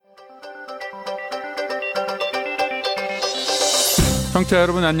청취자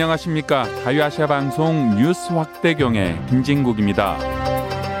여러분 안녕하십니까? 자유아시아 방송 뉴스 확대경의 김진국입니다.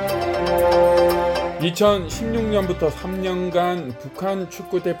 2016년부터 3년간 북한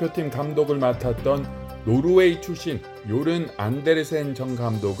축구대표팀 감독을 맡았던 노르웨이 출신 요른 안데르센 전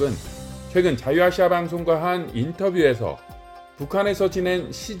감독은 최근 자유아시아 방송과 한 인터뷰에서 북한에서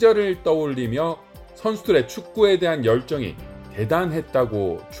지낸 시절을 떠올리며 선수들의 축구에 대한 열정이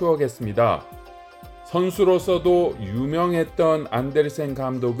대단했다고 추억했습니다. 선수로서도 유명했던 안데르센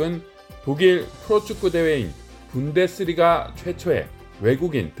감독은 독일 프로축구 대회인 분데스리가 최초의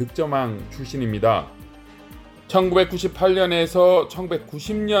외국인 득점왕 출신입니다. 1998년에서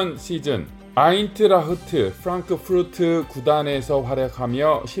 1990년 시즌 아인트라흐트 프랑크푸르트 구단에서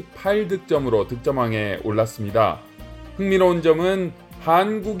활약하며 18득점으로 득점왕에 올랐습니다. 흥미로운 점은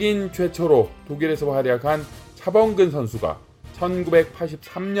한국인 최초로 독일에서 활약한 차범근 선수가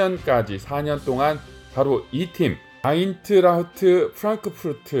 1983년까지 4년 동안 바로 이 팀 아인트라흐트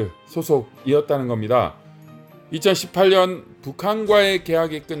프랑크푸르트 소속이었다는 겁니다. 2018년 북한과의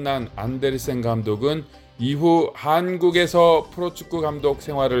계약이 끝난 안데르센 감독은 이후 한국에서 프로축구 감독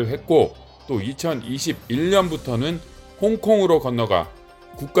생활을 했고 또 2021년부터는 홍콩으로 건너가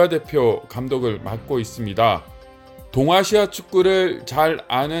국가대표 감독을 맡고 있습니다. 동아시아 축구를 잘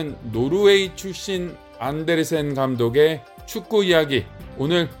아는 노르웨이 출신 안데르센 감독의 축구 이야기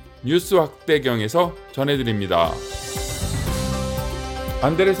오늘 뉴스 확대경에서 전해드립니다.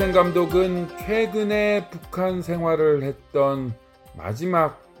 안데르센 감독은 최근에 북한 생활을 했던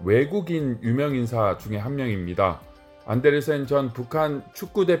마지막 외국인 유명인사 중에 한 명입니다. 안데르센 전 북한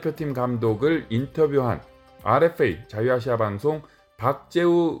축구대표팀 감독을 인터뷰한 RFA 자유아시아 방송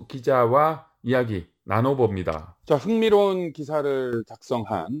박재우 기자와 이야기 나눠봅니다. 자, 흥미로운 기사를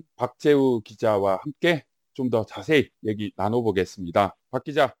작성한 박재우 기자와 함께 좀 더 자세히 얘기 나눠보겠습니다. 박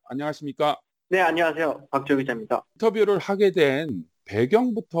기자, 안녕하십니까? 네, 안녕하세요. 박재우 기자입니다. 인터뷰를 하게 된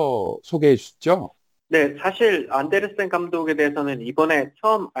배경부터 소개해 주시죠. 네, 사실 안데르센 감독에 대해서는 이번에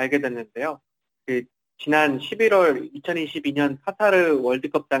처음 알게 됐는데요. 지난 11월 2022년 카타르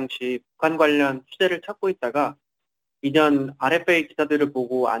월드컵 당시 북한 관련 취재를 찾고 있다가 이전 RFA 기사들을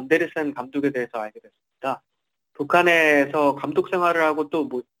보고 안데르센 감독에 대해서 알게 됐습니다. 북한에서 감독 생활을 하고 또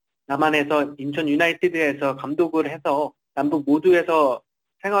남한에서 인천 유나이티드에서 감독을 해서 남북 모두에서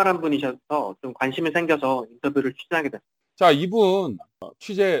생활한 분이셔서 좀 관심이 생겨서 인터뷰를 추진하게 됐습니다. 자, 이분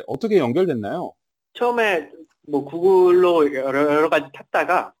취재 어떻게 연결됐나요? 처음에 구글로 여러 가지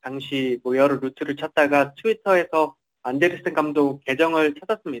찾다가 당시 여러 루트를 찾다가 트위터에서 안데르센 감독 계정을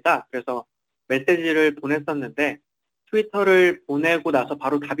찾았습니다. 그래서 메시지를 보냈었는데 트위터를 보내고 나서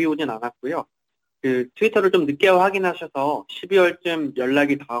바로 답이 오진 않았고요. 트위터를 좀 늦게 확인하셔서 12월쯤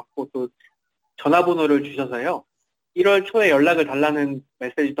연락이 닿았고 또 전화번호를 주셔서요. 1월 초에 연락을 달라는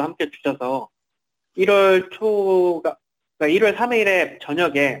메시지도 함께 주셔서 1월 3일에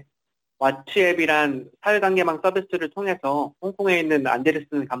저녁에 왓츠앱이란 사회관계망 서비스를 통해서 홍콩에 있는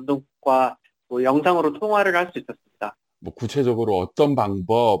안데르센 감독과 영상으로 통화를 할 수 있었습니다. 구체적으로 어떤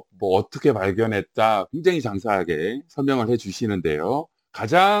방법, 어떻게 발견했다 굉장히 장사하게 설명을 해주시는데요.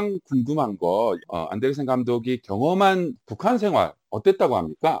 가장 궁금한 거 안데르센 감독이 경험한 북한 생활 어땠다고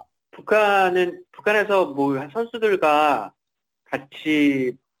합니까? 북한에서 선수들과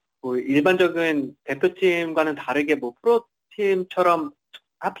같이 일반적인 대표팀과는 다르게 프로팀처럼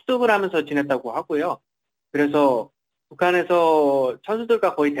합숙을 하면서 지냈다고 하고요. 그래서 북한에서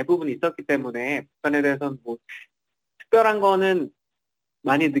선수들과 거의 대부분 있었기 때문에 북한에 대해서는 특별한 거는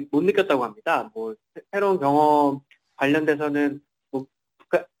많이 못 느꼈다고 합니다. 새로운 경험 관련돼서는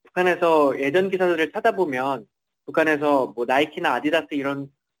북한에서 예전 기사들을 찾아보면 북한에서 나이키나 아디다스 이런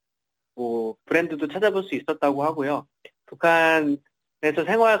브랜드도 찾아볼 수 있었다고 하고요. 북한에서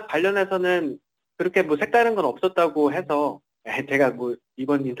생활 관련해서는 그렇게 색다른 건 없었다고 해서 제가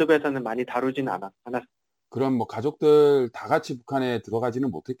이번 인터뷰에서는 많이 다루진 않았습니다. 그럼 가족들 다 같이 북한에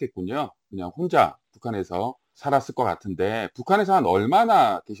들어가지는 못했겠군요. 그냥 혼자 북한에서 살았을 것 같은데 북한에서 한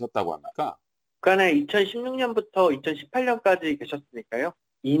얼마나 계셨다고 합니까? 북한에 2016년부터 2018년까지 계셨으니까요.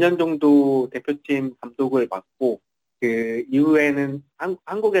 2년 정도 대표팀 감독을 맡고 그 이후에는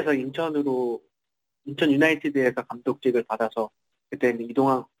한국에서 인천 유나이티드에서 감독직을 받아서 그때는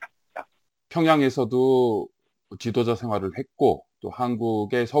이동한 것 같습니다. 평양에서도 지도자 생활을 했고 또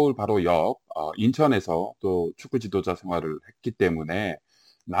한국의 서울 바로 옆 인천에서 또 축구 지도자 생활을 했기 때문에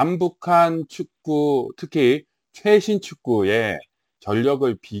남북한 축구 특히 최신 축구의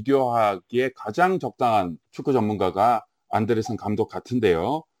전력을 비교하기에 가장 적당한 축구 전문가가 안데르센 감독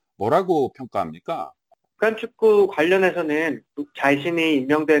같은데요. 뭐라고 평가합니까? 북한 축구 관련해서는 자신이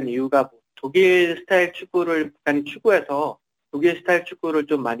임명된 이유가 독일 스타일 축구를 북한이 추구해서 독일 스타일 축구를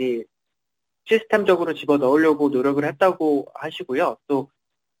좀 많이 시스템적으로 집어넣으려고 노력을 했다고 하시고요. 또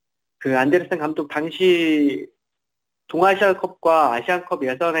그 안데르센 감독 당시 동아시아컵과 아시안컵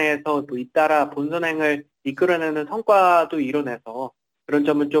예선에서 또 잇따라 본선행을 이끌어내는 성과도 이뤄내서 그런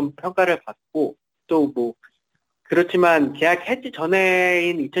점은 좀 평가를 받고, 또 뭐 그렇지만 계약 해지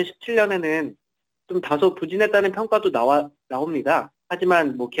전에인 2017년에는 좀 다소 부진했다는 평가도 나옵니다.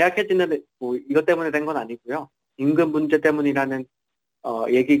 하지만 뭐 계약 해지는 뭐 이것 때문에 된 건 아니고요. 임금 문제 때문이라는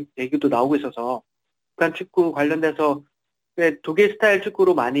얘기도 나오고 있어서 북한 축구 관련돼서 독일 스타일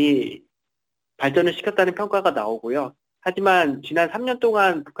축구로 많이 발전을 시켰다는 평가가 나오고요. 하지만 지난 3년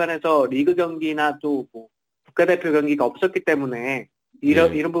동안 북한에서 리그 경기나 또 뭐 국가대표 경기가 없었기 때문에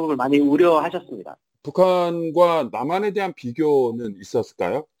이런 부분을 많이 우려하셨습니다. 북한과 남한에 대한 비교는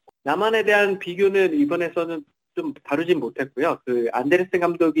있었을까요? 남한에 대한 비교는 이번에서는 좀 다루진 못했고요. 그 안데르센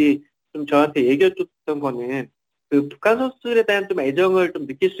감독이 좀 저한테 얘기해줬던 거는 그 북한 선수들에 대한 좀 애정을 좀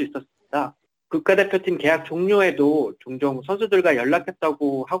느낄 수 있었습니다. 국가대표팀 계약 종료에도 종종 선수들과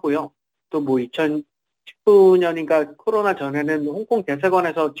연락했다고 하고요. 또 뭐 2019년인가 코로나 전에는 홍콩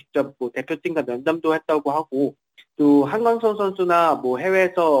대사관에서 직접 뭐 대표팀과 면담도 했다고 하고, 또 한광선 선수나 뭐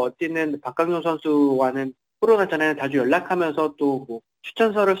해외에서 뛰는 박강용 선수와는 코로나 전에는 자주 연락하면서 또 뭐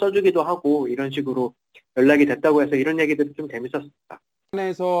추천서를 써주기도 하고 이런 식으로 연락이 됐다고 해서 이런 얘기들이 좀 재밌었습니다.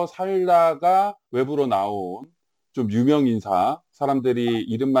 북한에서 살다가 외부로 나온 좀 유명 인사, 사람들이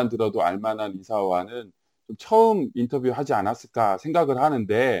이름만 들어도 알만한 인사와는 좀 처음 인터뷰하지 않았을까 생각을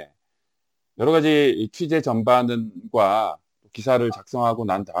하는데, 여러 가지 취재 전반과 기사를 작성하고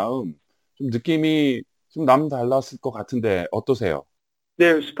난 다음 좀 느낌이 좀 남달랐을 것 같은데 어떠세요?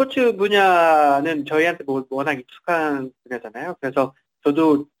 네, 스포츠 분야는 저희한테 뭐 워낙 익숙한 분야잖아요. 그래서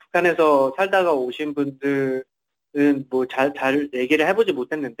저도 북한에서 살다가 오신 분들은 뭐 잘 얘기를 해보지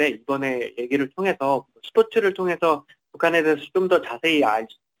못했는데, 이번에 얘기를 통해서, 스포츠를 통해서 북한에 대해서 좀 더 자세히 알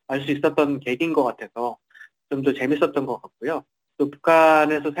수 있었던 계기인 것 같아서 좀 더 재밌었던 것 같고요. 또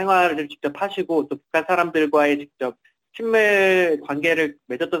북한에서 생활을 직접 하시고 또 북한 사람들과의 직접 친밀 관계를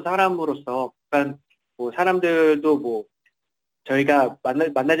맺었던 사람으로서 북한 뭐 사람들도 뭐 저희가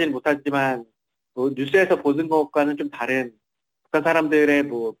만나지는 못하지만 뭐 뉴스에서 보는 것과는 좀 다른, 북한 사람들의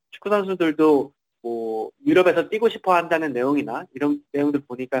뭐 축구 선수들도 뭐 유럽에서 뛰고 싶어 한다는 내용이나 이런 내용들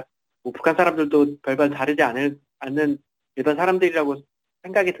보니까 뭐 북한 사람들도 별반 다르지 않는 일반 사람들이라고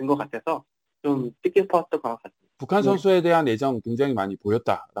생각이 든 것 같아서 좀 뜻깊었던 것 같습니다. 북한 선수에 대한 애정 굉장히 많이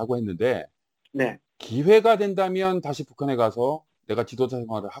보였다라고 했는데, 네. 기회가 된다면 다시 북한에 가서 내가 지도자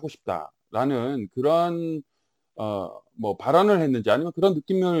생활을 하고 싶다라는 그런 뭐 발언을 했는지, 아니면 그런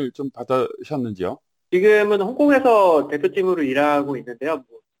느낌을 좀 받으셨는지요? 지금은 홍콩에서 대표팀으로 일하고 있는데요.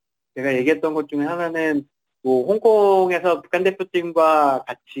 뭐 제가 얘기했던 것 중에 하나는 뭐 홍콩에서 북한 대표팀과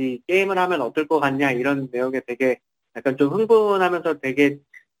같이 게임을 하면 어떨 것 같냐 이런 내용에 되게 약간 좀 흥분하면서 되게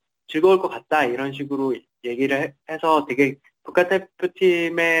즐거울 것 같다 이런 식으로 얘기를 해서 되게 북한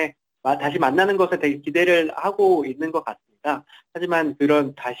대표팀에 다시 만나는 것에 되게 기대를 하고 있는 것 같습니다. 하지만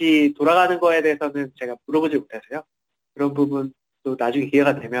그런 다시 돌아가는 거에 대해서는 제가 물어보지 못해서요. 그런 부분도 나중에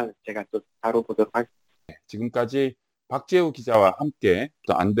기회가 되면 제가 또 다뤄보도록 하겠습니다. 지금까지 박재우 기자와 함께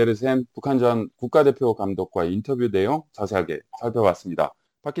또 안데르센 북한전 국가대표 감독과 인터뷰 내용 자세하게 살펴봤습니다.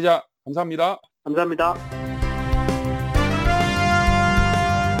 박 기자, 감사합니다. 감사합니다.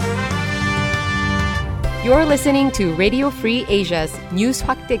 You're listening to Radio Free Asia's News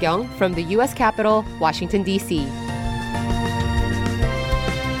확대경 from the U.S. Capitol, Washington, D.C.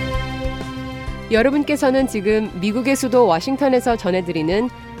 여러분께서는 지금 미국의 수도 워싱턴에서 전해드리는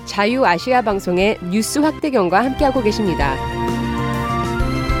자유아시아 방송의 뉴스 확대경과 함께하고 계십니다.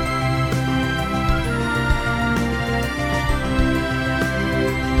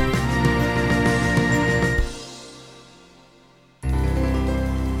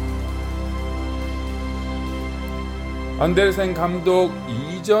 안데르센 감독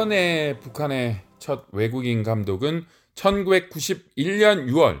이전에 북한의 첫 외국인 감독은 1991년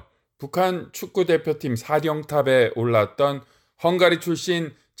 6월 북한 축구대표팀 사령탑에 올랐던 헝가리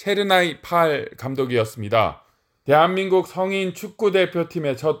출신 체르나이 팔 감독이었습니다. 대한민국 성인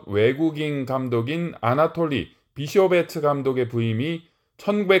축구대표팀의 첫 외국인 감독인 아나톨리 비쇼베츠 감독의 부임이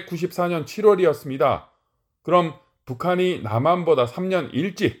 1994년 7월이었습니다. 그럼 북한이 남한보다 3년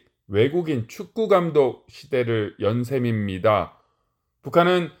일찍 외국인 축구 감독 시대를 연 셈입니다.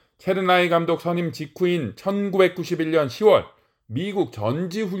 북한은 체르나이 감독 선임 직후인 1991년 10월 미국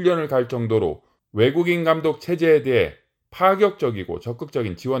전지훈련을 갈 정도로 외국인 감독 체제에 대해 파격적이고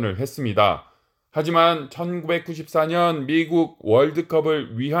적극적인 지원을 했습니다. 하지만 1994년 미국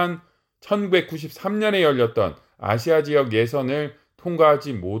월드컵을 위한 1993년에 열렸던 아시아 지역 예선을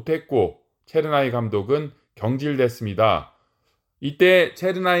통과하지 못했고 체르나이 감독은 경질됐습니다. 이때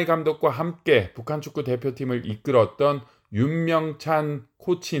체르나이 감독과 함께 북한 축구 대표팀을 이끌었던 윤명찬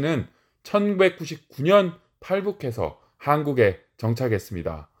코치는 1999년 탈북해서 한국에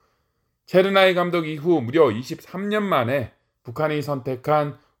정착했습니다. 체르나이 감독 이후 무려 23년 만에 북한이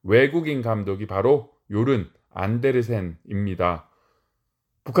선택한 외국인 감독이 바로 요른 안데르센입니다.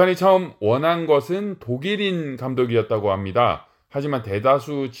 북한이 처음 원한 것은 독일인 감독이었다고 합니다. 하지만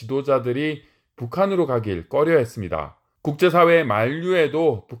대다수 지도자들이 북한으로 가길 꺼려했습니다. 국제사회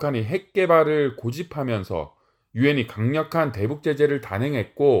만류에도 북한이 핵 개발을 고집하면서 유엔이 강력한 대북 제재를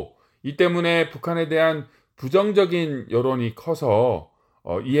단행했고, 이 때문에 북한에 대한 부정적인 여론이 커서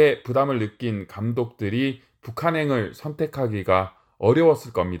이에 부담을 느낀 감독들이 북한행을 선택하기가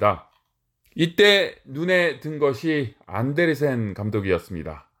어려웠을 겁니다. 이때 눈에 든 것이 안데르센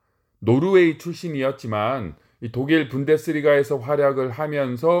감독이었습니다. 노르웨이 출신이었지만 독일 분데스리가에서 활약을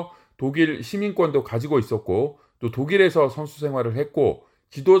하면서 독일 시민권도 가지고 있었고, 또 독일에서 선수 생활을 했고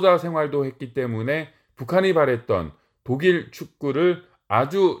지도자 생활도 했기 때문에 북한이 바랬던 독일 축구를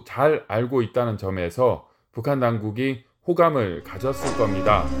아주 잘 알고 있다는 점에서 북한 당국이 호감을 가졌을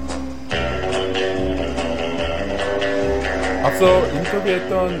겁니다. 앞서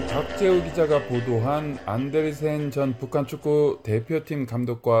인터뷰했던 박재우 기자가 보도한 안데르센 전 북한 축구 대표팀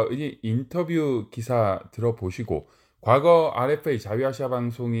감독과의 인터뷰 기사 들어보시고, 과거 RFA 자유아시아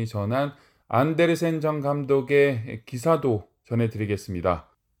방송이 전한 안데르센 전 감독의 기사도 전해드리겠습니다.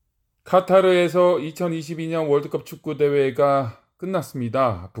 카타르에서 2022년 월드컵 축구 대회가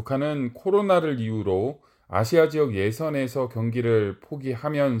끝났습니다. 북한은 코로나를 이유로 아시아 지역 예선에서 경기를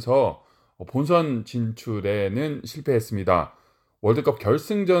포기하면서 본선 진출에는 실패했습니다. 월드컵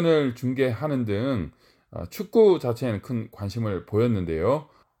결승전을 중계하는 등 축구 자체에는 큰 관심을 보였는데요.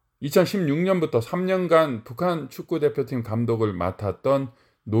 2016년부터 3년간 북한 축구대표팀 감독을 맡았던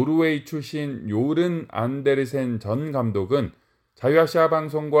노르웨이 출신 요른 안데르센 전 감독은 자유아시아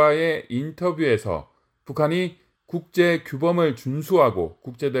방송과의 인터뷰에서 북한이 국제 규범을 준수하고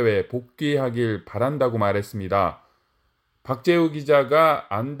국제대회에 복귀하길 바란다고 말했습니다. 박재우 기자가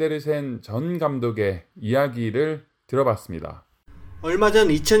안데르센 전 감독의 이야기를 들어봤습니다. 얼마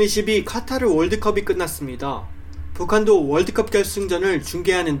전 2022 카타르 월드컵이 끝났습니다. 북한도 월드컵 결승전을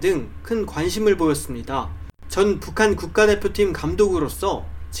중계하는 등 큰 관심을 보였습니다. 전 북한 국가대표팀 감독으로서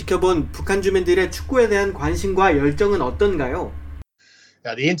지켜본 북한 주민들의 축구에 대한 관심과 열정은 어떤가요?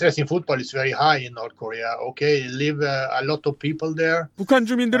 The interest in football is very high in North Korea. Okay, live a lot of people there. 북한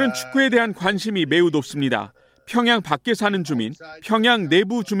주민들은 축구에 대한 관심이 매우 높습니다. 평양 밖에 사는 주민, 평양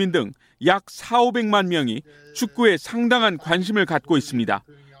내부 주민 등 약 4,500만 명이 축구에 상당한 관심을 갖고 있습니다.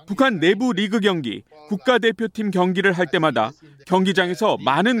 북한 내부 리그 경기, 국가대표팀 경기를 할 때마다 경기장에서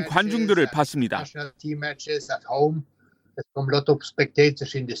많은 관중들을 봤습니다.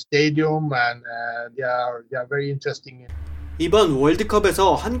 이번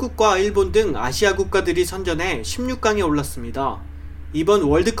월드컵에서 한국과 일본 등 아시아 국가들이 선전해 16강에 올랐습니다. 이번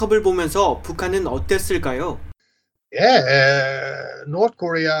월드컵을 보면서 북한은 어땠을까요? North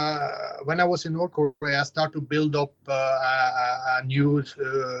Korea. When I was in North Korea, I started to build up a new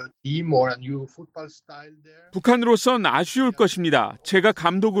team or a new football style there. 북한으로선 아쉬울 것입니다. 제가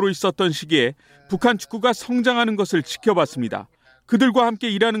감독으로 있었던 시기에 북한 축구가 성장하는 것을 지켜봤습니다. 그들과 함께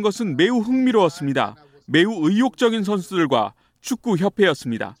일하는 것은 매우 흥미로웠습니다. 매우 의욕적인 선수들과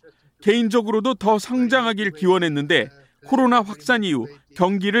축구협회였습니다. 개인적으로도 더 성장하길 기원했는데 코로나 확산 이후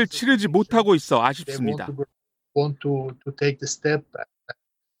경기를 치르지 못하고 있어 아쉽습니다. Want to take the step,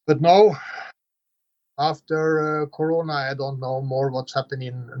 but now after Corona, I don't know more what's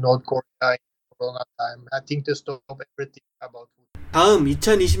happening in North Korea in Corona time. I think they stop everything about football. 다음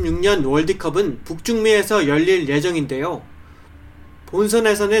 2026년 월드컵은 북중미에서 열릴 예정인데요.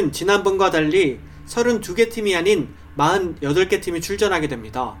 본선에서는 지난번과 달리 32개 팀이 아닌 48개 팀이 출전하게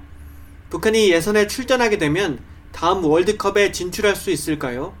됩니다. 북한이 예선에 출전하게 되면 다음 월드컵에 진출할 수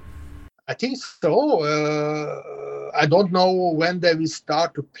있을까요? I think so. I don't know when they will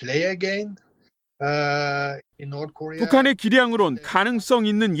start to play again in North Korea. 북한의 기량으론 가능성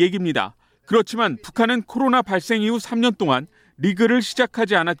있는 얘기입니다. 그렇지만 북한은 코로나 발생 이후 3년 동안 리그를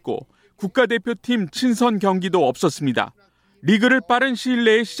시작하지 않았고 국가대표팀 친선 경기도 없었습니다. 리그를 빠른 시일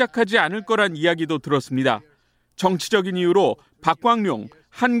내에 시작하지 않을 거란 이야기도 들었습니다. 정치적인 이유로 박광룡,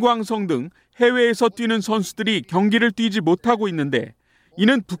 한광성 등 해외에서 뛰는 선수들이 경기를 뛰지 못하고 있는데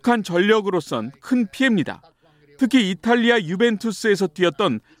이는 북한 전력으로선 큰 피해입니다. 특히 이탈리아 유벤투스에서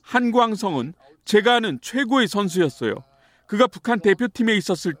뛰었던 한광성은 제가 아는 최고의 선수였어요. 그가 북한 대표팀에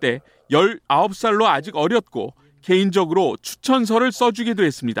있었을 때 19살로 아직 어렸고 개인적으로 추천서를 써주기도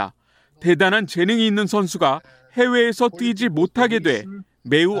했습니다. 대단한 재능이 있는 선수가 해외에서 뛰지 못하게 돼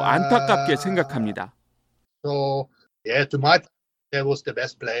매우 안타깝게 생각합니다. So, yeah, to my He was the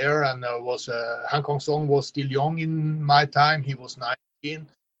best player, and Han Kong-song was still young in my time. He was 19.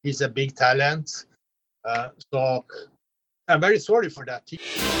 He's a big talent. So I'm very sorry for that.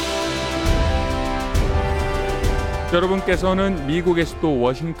 여러분께서는 미국의 수도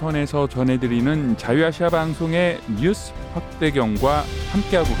워싱턴에서 전해드리는 자유아시아 방송의 뉴스 확대경과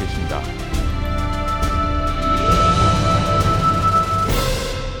함께하고 계십니다.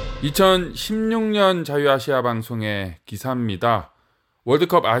 2016년 자유아시아 방송의 기사입니다.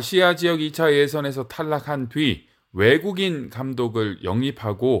 월드컵 아시아 지역 2차 예선에서 탈락한 뒤 외국인 감독을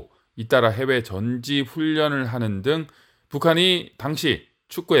영입하고 잇따라 해외 전지 훈련을 하는 등 북한이 당시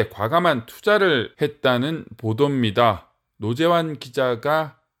축구에 과감한 투자를 했다는 보도입니다. 노재환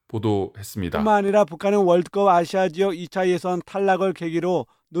기자가 보도했습니다. 뿐만 아니라 북한은 월드컵 아시아 지역 2차 예선 탈락을 계기로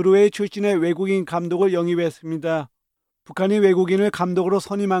노르웨이 출신의 외국인 감독을 영입했습니다. 북한이 외국인을 감독으로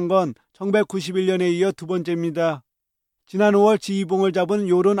선임한 건 1991년에 이어 두 번째입니다. 지난 5월 지휘봉을 잡은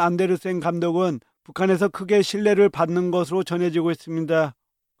요른 안데르센 감독은 북한에서 크게 신뢰를 받는 것으로 전해지고 있습니다.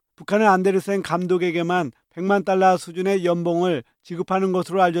 북한은 안데르센 감독에게만 100만 달러 수준의 연봉을 지급하는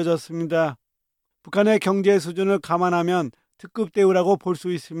것으로 알려졌습니다. 북한의 경제 수준을 감안하면 특급 대우라고 볼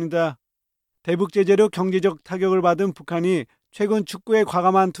수 있습니다. 대북 제재로 경제적 타격을 받은 북한이 최근 축구에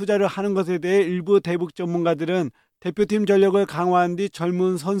과감한 투자를 하는 것에 대해 일부 대북 전문가들은 대표팀 전력을 강화한 뒤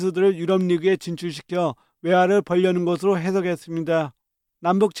젊은 선수들을 유럽리그에 진출시켜 외화를 벌려는 것으로 해석했습니다.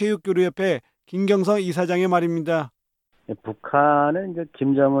 남북체육교류협회 김경성 이사장의 말입니다. 북한은 이제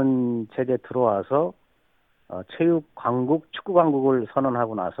김정은 체제 들어와서 체육 강국, 축구 강국을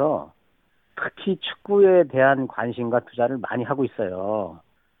선언하고 나서 특히 축구에 대한 관심과 투자를 많이 하고 있어요.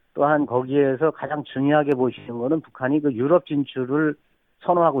 또한 거기에서 가장 중요하게 보시는 것은 북한이 그 유럽 진출을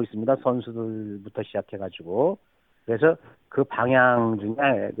선호하고 있습니다. 선수들부터 시작해가지고. 그래서 그 방향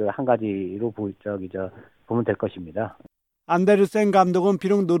중에 그 한 가지로 보면 될 것입니다. 안데르센 감독은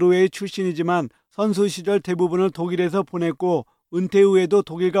비록 노르웨이 출신이지만 선수 시절 대부분을 독일에서 보냈고 은퇴 후에도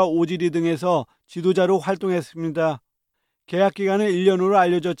독일과 오지리 등에서 지도자로 활동했습니다. 계약 기간은 1년으로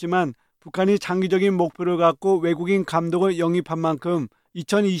알려졌지만 북한이 장기적인 목표를 갖고 외국인 감독을 영입한 만큼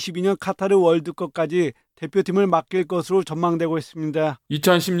 2022년 카타르 월드컵까지 대표팀을 맡길 것으로 전망되고 있습니다.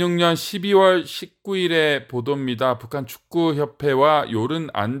 2016년 12월 19일의 보도입니다. 북한 축구협회와 요른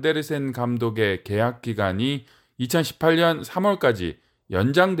안데르센 감독의 계약 기간이 2018년 3월까지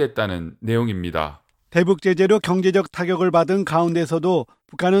연장됐다는 내용입니다. 대북 제재로 경제적 타격을 받은 가운데서도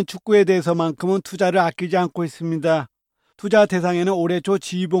북한은 축구에 대해서만큼은 투자를 아끼지 않고 있습니다. 투자 대상에는 올해 초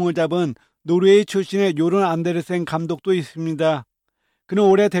지휘봉을 잡은 노르웨이 출신의 요른 안데르센 감독도 있습니다. 그는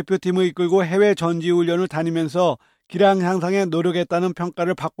올해 대표팀을 이끌고 해외 전지훈련을 다니면서 기량 향상에 노력했다는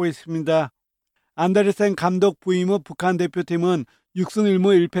평가를 받고 있습니다. 안데르센 감독 부임 후 북한 대표팀은 6승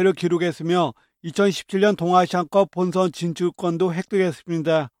 1무 1패를 기록했으며 2017년 동아시안컵 본선 진출권도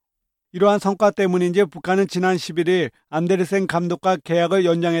획득했습니다. 이러한 성과 때문인지 북한은 지난 11일 안데르센 감독과 계약을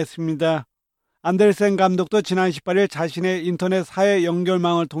연장했습니다. 안데르센 감독도 지난 18일 자신의 인터넷 사회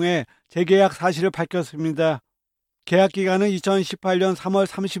연결망을 통해 재계약 사실을 밝혔습니다. 계약 기간은 2018년 3월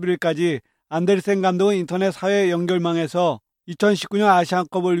 31일까지 안데르센 감독은 인터넷 사회 연결망에서 2019년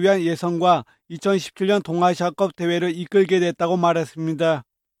아시안컵을 위한 예선과 2017년 동아시아컵 대회를 이끌게 됐다고 말했습니다.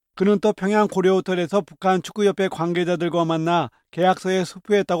 그는 또 평양 고려호텔에서 북한 축구협회 관계자들과 만나 계약서에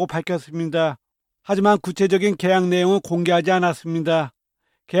수표했다고 밝혔습니다. 하지만 구체적인 계약 내용은 공개하지 않았습니다.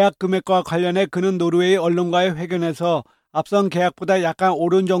 계약 금액과 관련해 그는 노르웨이 언론과의 회견에서 앞선 계약보다 약간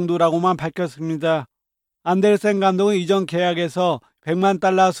오른 정도라고만 밝혔습니다. 안데르센 감독은 이전 계약에서 100만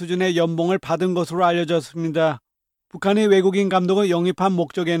달러 수준의 연봉을 받은 것으로 알려졌습니다. 북한이 외국인 감독을 영입한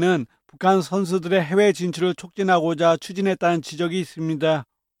목적에는 북한 선수들의 해외 진출을 촉진하고자 추진했다는 지적이 있습니다.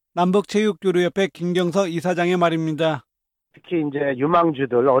 남북체육교류협회 김경석 이사장의 말입니다. 특히 이제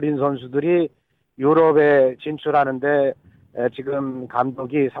유망주들, 어린 선수들이 유럽에 진출하는데 지금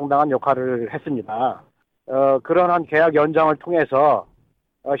감독이 상당한 역할을 했습니다. 그러한 계약 연장을 통해서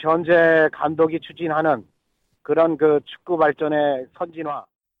현재 감독이 추진하는 그런 그 축구 발전의 선진화.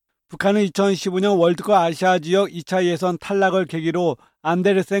 북한은 2015년 월드컵 아시아 지역 2차 예선 탈락을 계기로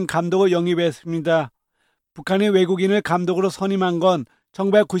안데르센 감독을 영입했습니다. 북한이 외국인을 감독으로 선임한 건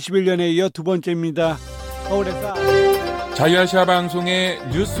 1991년에 이어 두 번째입니다. 서울에서 자유아시아 방송의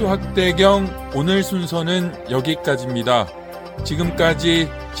뉴스 확대경 오늘 순서는 여기까지입니다. 지금까지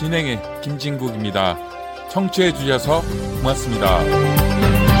진행의 김진국입니다. 청취해 주셔서 고맙습니다.